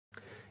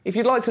If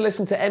you'd like to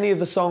listen to any of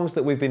the songs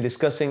that we've been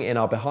discussing in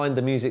our Behind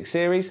the Music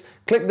series,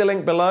 click the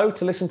link below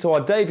to listen to our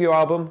debut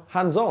album,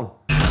 Hands On.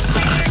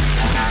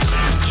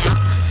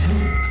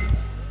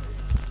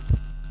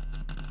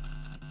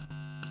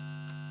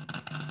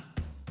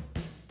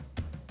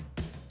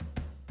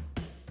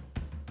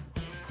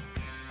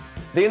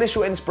 The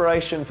initial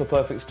inspiration for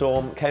Perfect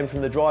Storm came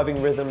from the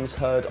driving rhythms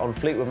heard on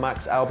Fleetwood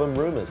Mac's album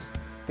Rumours.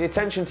 The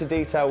attention to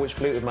detail which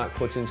Fleetwood Mac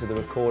put into the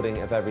recording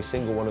of every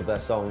single one of their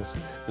songs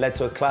led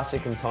to a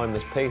classic and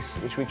timeless piece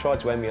which we tried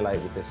to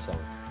emulate with this song.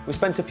 We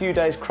spent a few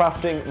days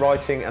crafting,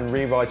 writing and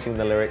rewriting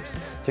the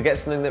lyrics to get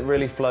something that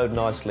really flowed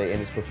nicely in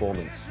its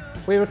performance.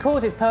 We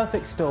recorded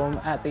Perfect Storm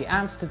at the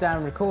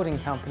Amsterdam recording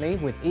company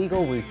with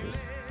Igor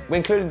Wouters. We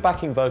included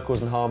backing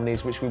vocals and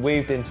harmonies which we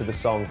weaved into the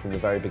song from the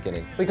very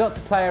beginning. We got to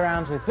play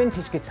around with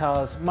vintage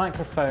guitars,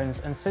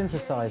 microphones and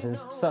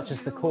synthesizers such as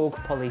the Korg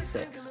Poly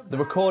 6. The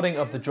recording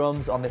of the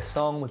drums on this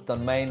song was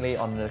done mainly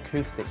on an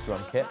acoustic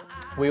drum kit.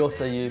 We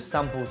also used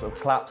samples of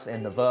claps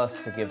in the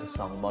verse to give the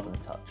song a modern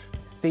touch.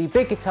 The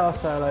big guitar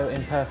solo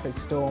in Perfect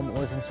Storm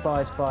was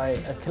inspired by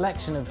a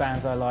collection of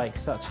bands I like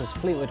such as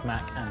Fleetwood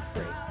Mac and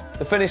Free.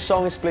 The finished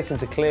song is split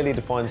into clearly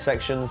defined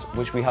sections,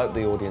 which we hope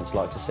the audience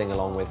like to sing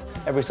along with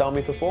every time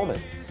we perform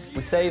it.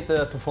 We saved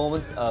the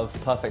performance of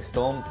Perfect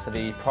Storm for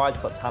the Pride's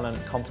Got Talent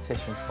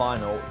competition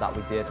final that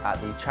we did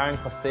at the Charing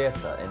Cross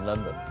Theatre in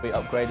London. We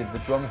upgraded the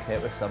drum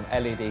kit with some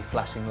LED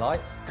flashing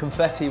lights.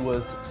 Confetti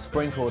was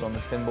sprinkled on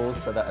the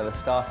cymbals so that at the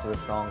start of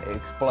the song it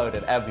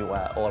exploded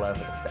everywhere all over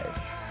the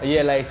stage. A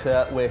year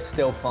later, we're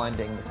still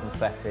finding the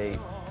confetti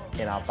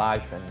in our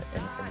bags and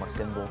in my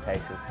cymbal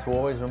cases to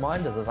always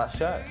remind us of that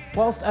show.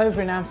 Whilst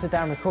over in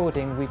Amsterdam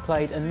recording, we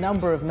played a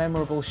number of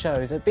memorable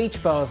shows at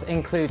beach bars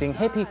including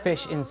Hippie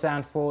Fish in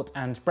Zandvoort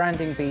and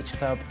Branding Beach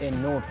Club in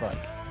Noordwijk.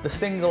 The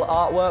single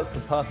artwork for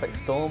Perfect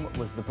Storm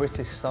was the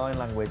British sign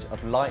language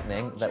of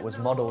lightning that was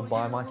modelled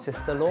by my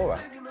sister Laura.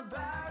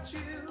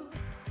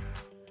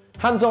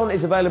 Hands On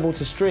is available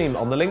to stream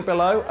on the link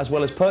below as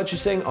well as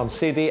purchasing on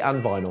CD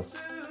and vinyl.